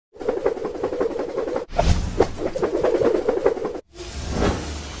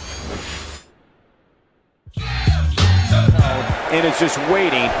and is just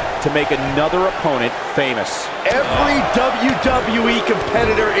waiting to make another opponent famous. Every WWE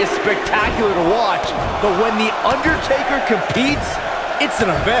competitor is spectacular to watch, but when the Undertaker competes, it's an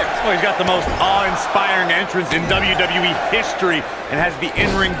event. Well, he's got the most awe-inspiring entrance in WWE history and has the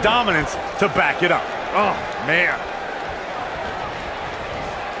in-ring dominance to back it up. Oh, man.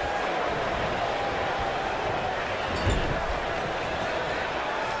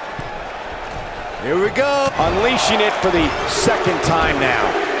 Here we go. Unleashing it for the second time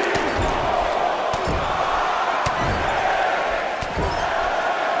now.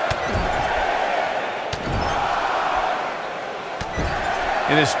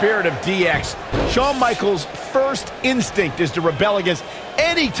 In the spirit of DX, Shawn Michaels' first instinct is to rebel against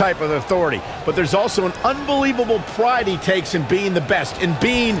any type of authority, but there's also an unbelievable pride he takes in being the best, in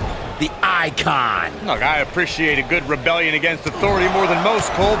being the icon. Look, I appreciate a good rebellion against authority more than most,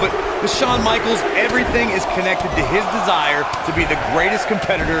 Cole, but with Shawn Michaels, everything is connected to his desire to be the greatest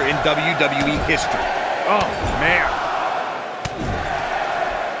competitor in WWE history. Oh, man.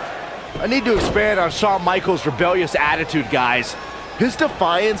 I need to expand on Shawn Michaels' rebellious attitude, guys. His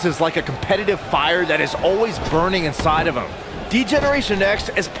defiance is like a competitive fire that is always burning inside of him. D-Generation X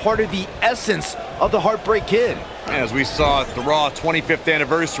is part of the essence of the Heartbreak Kid. As we saw at the Raw 25th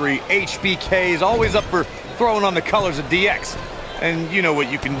anniversary, HBK is always up for throwing on the colors of DX. And you know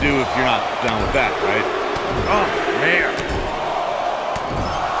what you can do if you're not down with that, right? Oh, man.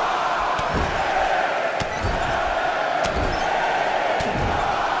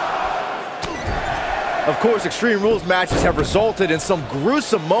 Of course, Extreme Rules matches have resulted in some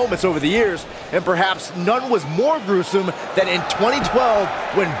gruesome moments over the years, and perhaps none was more gruesome than in 2012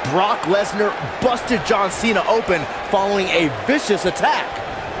 when Brock Lesnar busted John Cena open following a vicious attack.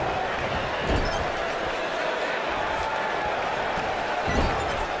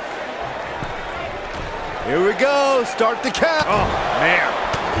 Here we go, start the count. Oh, man.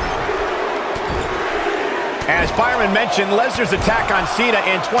 As Byron mentioned, Lesnar's attack on Cena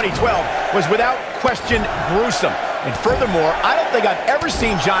in 2012 was without question gruesome. And furthermore, I don't think I've ever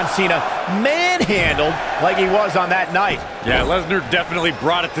seen John Cena manhandled like he was on that night. Yeah, Lesnar definitely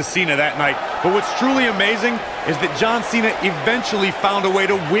brought it to Cena that night. But what's truly amazing is that John Cena eventually found a way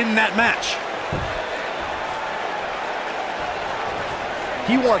to win that match.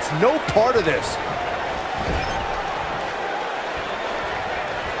 He wants no part of this.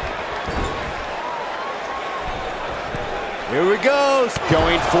 Here we go.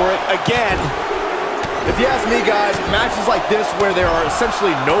 Going for it again. If you ask me, guys, matches like this where there are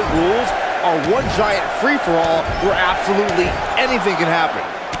essentially no rules are one giant free-for-all where absolutely anything can happen.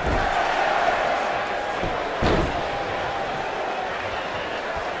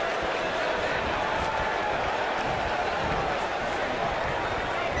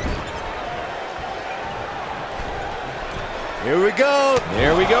 Here we go.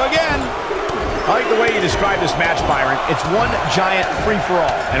 Here we go again. I like the way you describe this match, Byron. It's one giant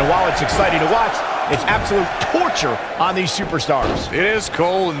free-for-all. And while it's exciting to watch, it's absolute torture on these superstars. It is,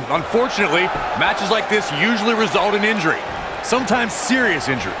 Cole, and unfortunately, matches like this usually result in injury. Sometimes serious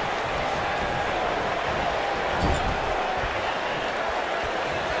injury.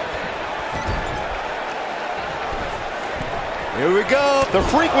 Here we go. The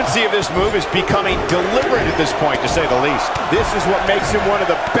frequency of this move is becoming deliberate at this point, to say the least. This is what makes him one of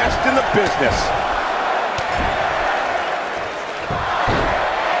the best in the business.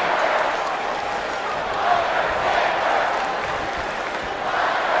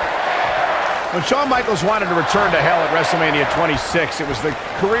 When Shawn Michaels wanted to return to hell at WrestleMania 26, it was the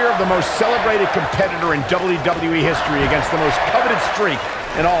career of the most celebrated competitor in WWE history against the most coveted streak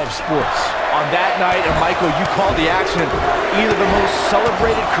in all of sports. On that night, and Michael, you called the action either the most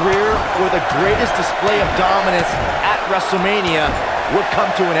celebrated career or the greatest display of dominance at WrestleMania would come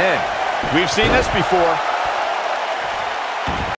to an end. We've seen this before.